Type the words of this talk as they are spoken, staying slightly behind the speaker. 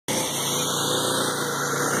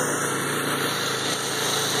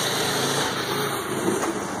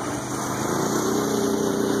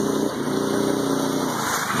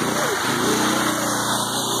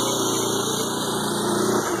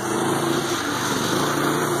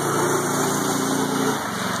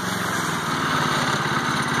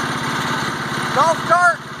golf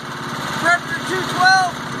cart Predator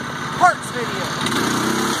 212 parts video.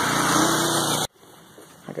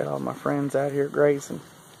 I got all my friends out here grazing.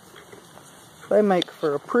 They make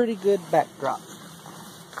for a pretty good backdrop.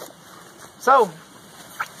 So,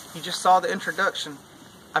 you just saw the introduction.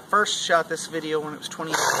 I first shot this video when it was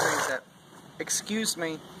 28 degrees out. Excuse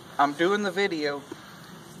me, I'm doing the video.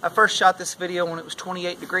 I first shot this video when it was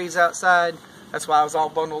 28 degrees outside. That's why I was all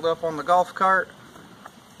bundled up on the golf cart.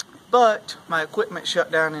 But my equipment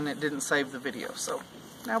shut down and it didn't save the video. So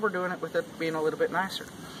now we're doing it with it being a little bit nicer.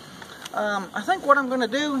 I think what I'm going to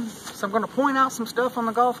do is I'm going to point out some stuff on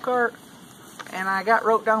the golf cart. And I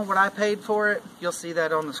wrote down what I paid for it. You'll see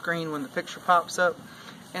that on the screen when the picture pops up.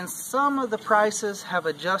 And some of the prices have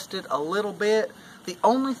adjusted a little bit. The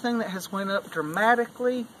only thing that has went up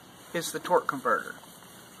dramatically is the torque converter.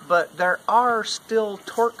 But there are still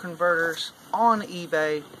torque converters on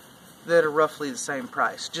eBay that are roughly the same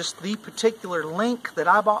price. Just the particular link that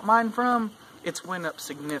I bought mine from, it's went up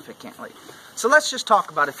significantly. So let's just talk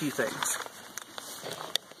about a few things.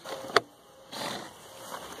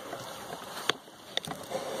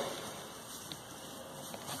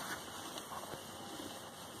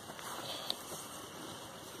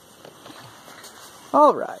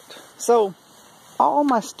 Alright, so all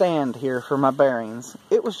my stand here for my bearings,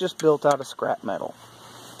 it was just built out of scrap metal.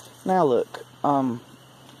 Now look,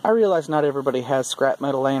 I realize not everybody has scrap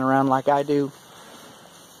metal laying around like I do,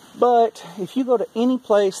 but if you go to any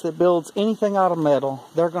place that builds anything out of metal,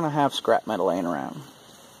 they're going to have scrap metal laying around.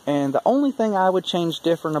 And the only thing I would change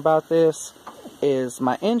different about this is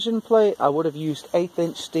my engine plate. I would have used 1/8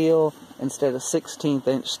 inch steel instead of 1/16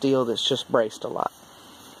 inch steel that's just braced a lot.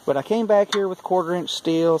 But I came back here with 1/4 inch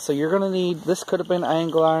steel, so you're going to need, this could have been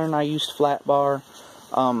angle iron, I used flat bar.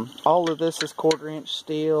 All of this is 1/4 inch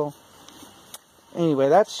steel. Anyway,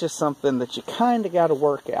 that's just something that you kind of got to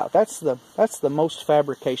work out. That's the most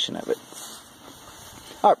fabrication of it.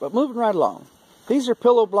 Alright, but moving right along. These are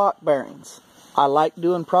pillow block bearings. I like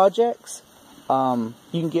doing projects. You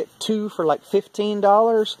can get 2 for like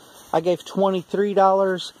 $15. I gave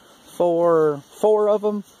 $23 for 4 of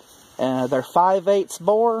them. They're 5/8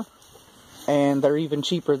 bore, and they're even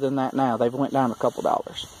cheaper than that now. They've went down a couple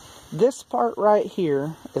dollars. This part right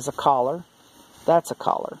here is a collar. That's a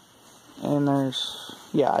collar. And there's,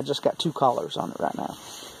 yeah, I just got 2 collars on it right now.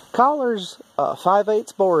 Collars,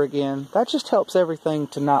 5/8 bore again. That just helps everything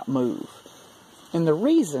to not move. And the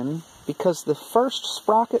reason, because the first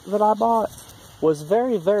sprocket that I bought was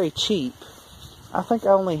very, very cheap. I think I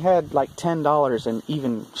only had like $10 in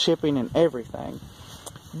even shipping and everything.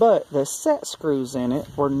 But the set screws in it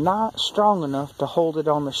were not strong enough to hold it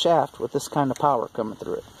on the shaft with this kind of power coming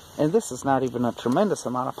through it. And this is not even a tremendous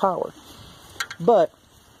amount of power. But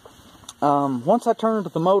once I turned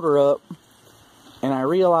the motor up and I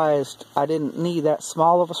realized I didn't need that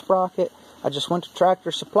small of a sprocket, I just went to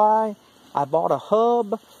Tractor Supply. I bought a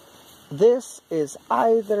hub. This is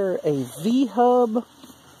either a V hub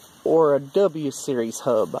or a W series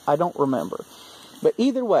hub. I don't remember. But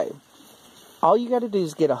either way, all you got to do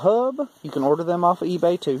is get a hub. You can order them off of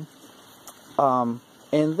eBay too. And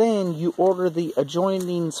then you order the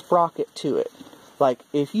adjoining sprocket to it. Like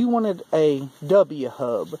if you wanted a W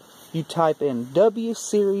hub, you type in W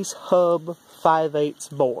series hub 5/8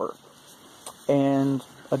 bore. And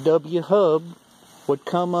a W hub would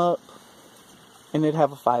come up and it'd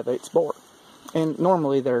have a 5/8 bore. And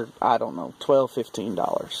normally they're, I don't know, $12,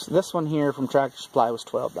 $15. This one here from Tractor Supply was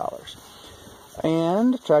 $12.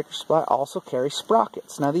 And Tractor Supply also carries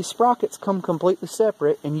sprockets. Now these sprockets come completely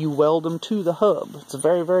separate and you weld them to the hub. It's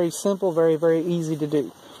very, very simple, very, very easy to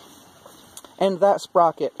do. And that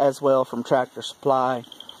sprocket as well from Tractor Supply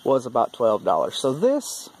was about $12. So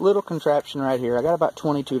this little contraption right here, I got about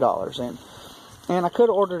 $22 in. And I could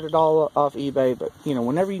have ordered it all off eBay, but you know,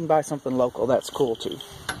 whenever you can buy something local, that's cool too.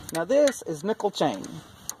 Now this is nickel chain.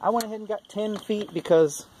 I went ahead and got 10 feet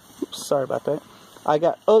because, oops, sorry about that. I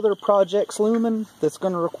got other projects looming that's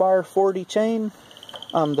going to require 40 chain.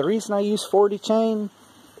 The reason I use 40 chain,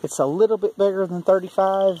 it's a little bit bigger than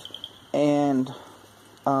 35, and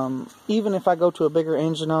even if I go to a bigger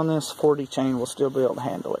engine on this, 40 chain will still be able to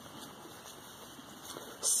handle it.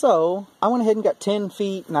 So I went ahead and got 10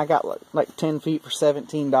 feet, and I got like 10 feet for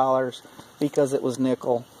 $17 because it was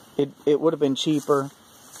nickel. It would have been cheaper.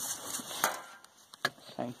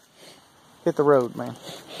 Okay, hit the road, man.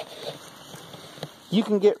 You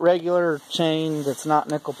can get regular chain that's not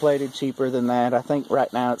nickel plated cheaper than that. I think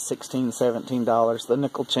right now it's $16, $17. The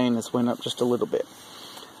nickel chain has went up just a little bit.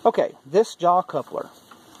 Okay, this jaw coupler.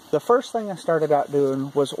 The first thing I started out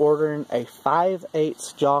doing was ordering a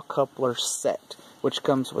 5/8 jaw coupler set, which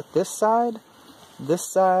comes with this side,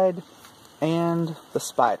 and the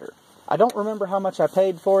spider. I don't remember how much I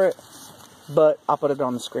paid for it, but I'll put it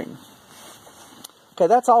on the screen. Okay,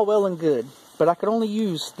 that's all well and good, but I could only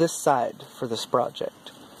use this side for this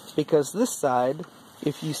project, because this side,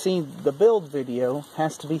 if you see the build video,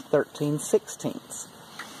 has to be 13/16.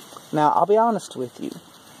 Now, I'll be honest with you.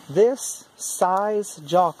 This size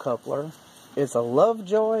jaw coupler is a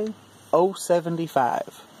Lovejoy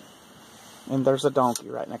 075. And there's a donkey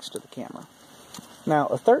right next to the camera. Now,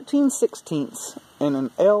 a 13/16 and an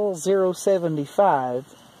L075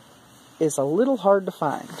 is a little hard to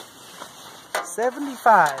find.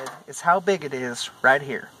 75 is how big it is right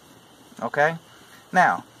here. Okay?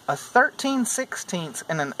 Now, a 13/16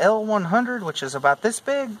 and an L100, which is about this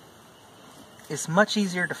big, is much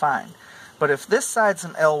easier to find. But if this side's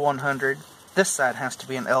an L100, this side has to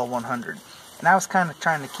be an L100. And I was kind of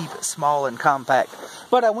trying to keep it small and compact.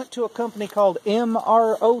 But I went to a company called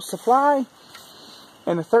MRO Supply,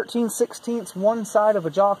 and a 13/16 one side of a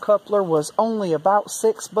jaw coupler was only about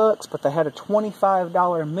 $6, but they had a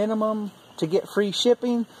 $25 minimum to get free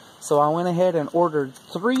shipping. So I went ahead and ordered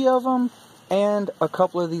 3 of them and a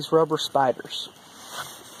couple of these rubber spiders.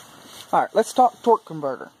 Alright, let's talk torque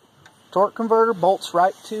converter. Torque converter bolts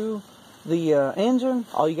right to the engine.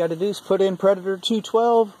 All you got to do is put in Predator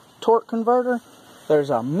 212 torque converter.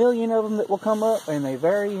 There's a million of them that will come up, and they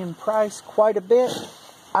vary in price quite a bit.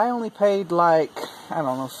 I only paid like, I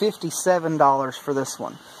don't know, $57 for this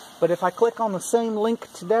one. But if I click on the same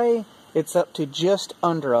link today, it's up to just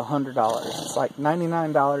under $100. It's like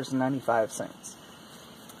 $99.95.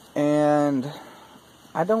 And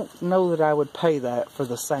I don't know that I would pay that for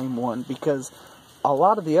the same one, because a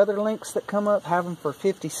lot of the other links that come up have them for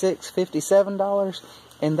 $56, $57,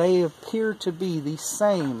 and they appear to be the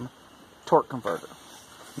same torque converter.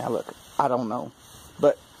 Now look, I don't know,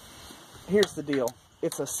 but here's the deal.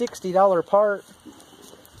 It's a $60 part,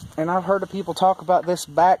 and I've heard of people talk about this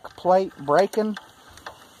back plate breaking.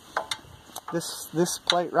 This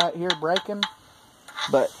plate right here breaking.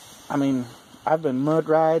 But, I mean, I've been mud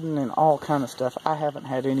riding and all kind of stuff. I haven't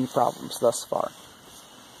had any problems thus far.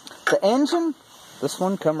 The engine, this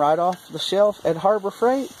one come right off the shelf at Harbor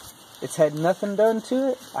Freight. It's had nothing done to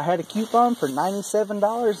it. I had a coupon for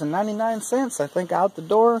 $97.99, I think, out the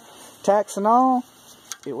door, tax and all.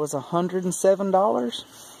 It was $107.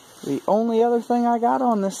 The only other thing I got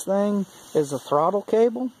on this thing is a throttle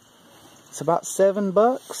cable. It's about $7.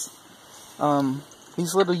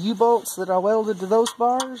 These little U-bolts that I welded to those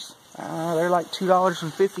bars, they're like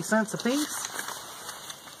 $2.50 a piece.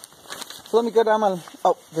 So let me go down my,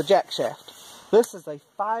 the jack shaft. This is a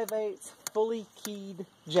 5/8 fully keyed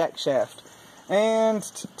jack shaft, and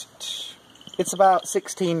it's about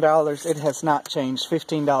 $16. It has not changed,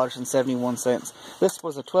 $15.71. This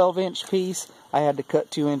was a 12-inch piece. I had to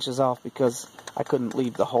cut 2 inches off because I couldn't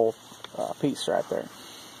leave the whole piece right there.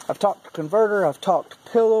 I've talked converter, I've talked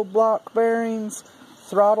pillow block bearings,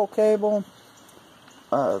 throttle cable,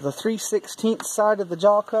 the 3/16 side of the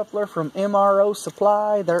jaw coupler from MRO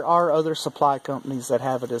Supply. There are other supply companies that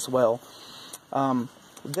have it as well.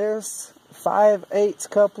 This 5/8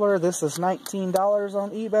 coupler, this is $19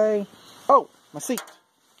 on eBay. Oh, my seat.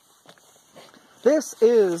 This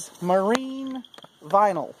is marine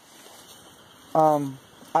vinyl.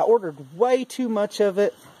 I ordered way too much of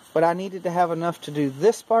it, but I needed to have enough to do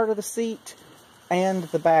this part of the seat and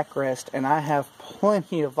the backrest, and I have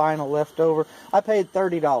plenty of vinyl left over. I paid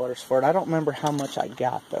 $30 for it. I don't remember how much I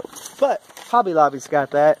got, though. But Hobby Lobby's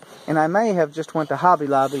got that, and I may have just went to Hobby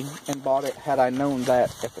Lobby and bought it had I known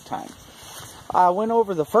that at the time. I went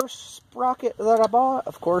over the first sprocket that I bought.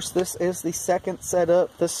 Of course, this is the second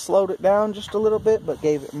setup. This slowed it down just a little bit, but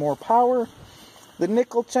gave it more power. The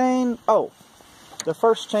nickel chain, the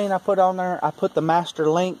first chain I put on there, I put the master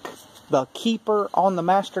link, the keeper on the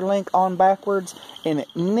master link on backwards, and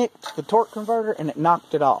it nicked the torque converter and it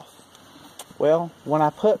knocked it off. Well, when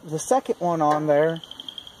I put the second one on there,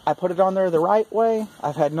 I put it on there the right way.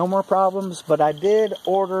 I've had no more problems, but I did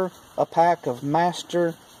order a pack of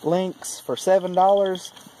master links for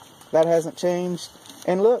 $7. That hasn't changed.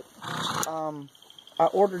 And look, I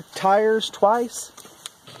ordered tires twice.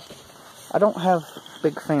 I don't have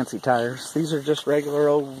big fancy tires. These are just regular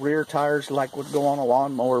old rear tires like would go on a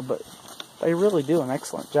lawnmower, but they really do an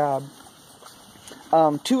excellent job.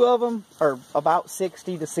 2 of them are about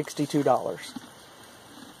 $60 to $62.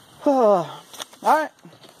 Alright.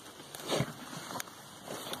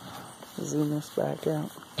 Zoom this back out.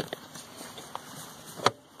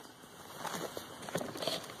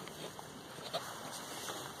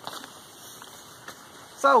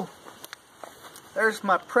 So, there's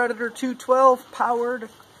my Predator 212 powered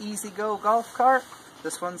Easy Go golf cart.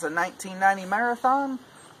 This one's a 1990 Marathon.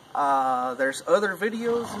 There's other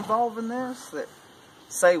videos involving this that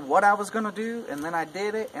say what I was going to do, and then I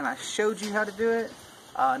did it, and I showed you how to do it.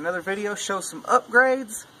 Another video shows some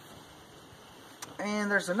upgrades.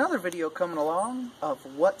 And there's another video coming along of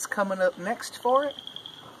what's coming up next for it.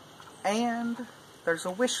 And there's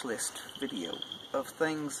a wish list video of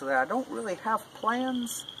things that I don't really have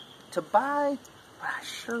plans to buy, but I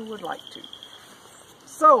sure would like to.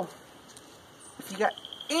 So, if you got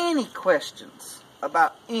any questions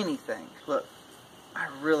about anything, look, I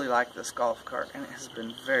really like this golf cart, and it has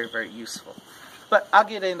been very, very useful. But I'll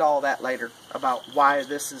get into all that later about why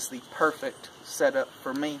this is the perfect setup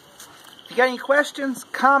for me. If you got any questions,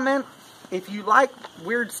 comment. If you like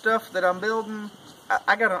weird stuff that I'm building,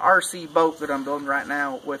 I got an RC boat that I'm building right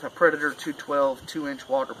now with a Predator 212 2-inch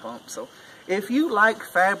water pump. So if you like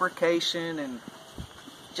fabrication and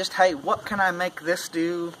just, hey, what can I make this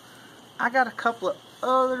do? I got a couple of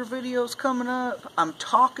other videos coming up. I'm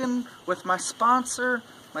talking with my sponsor,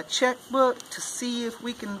 my checkbook, to see if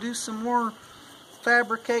we can do some more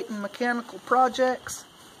fabricating mechanical projects.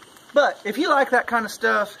 But if you like that kind of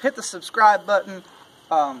stuff, hit the subscribe button.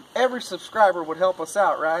 Every subscriber would help us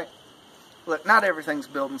out, right? Look, not everything's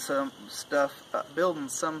building some stuff. Building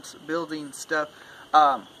stuff.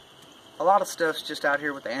 A lot of stuff's just out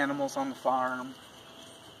here with the animals on the farm.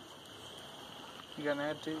 You got an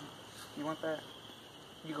attitude? You want that?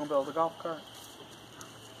 You gonna build a golf cart?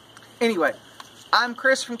 Anyway, I'm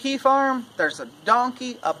Chris from Key Farm. There's a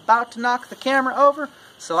donkey about to knock the camera over,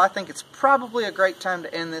 so I think it's probably a great time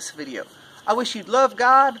to end this video. I wish you'd love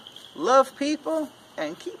God, love people,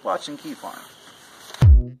 and keep watching Key Farm.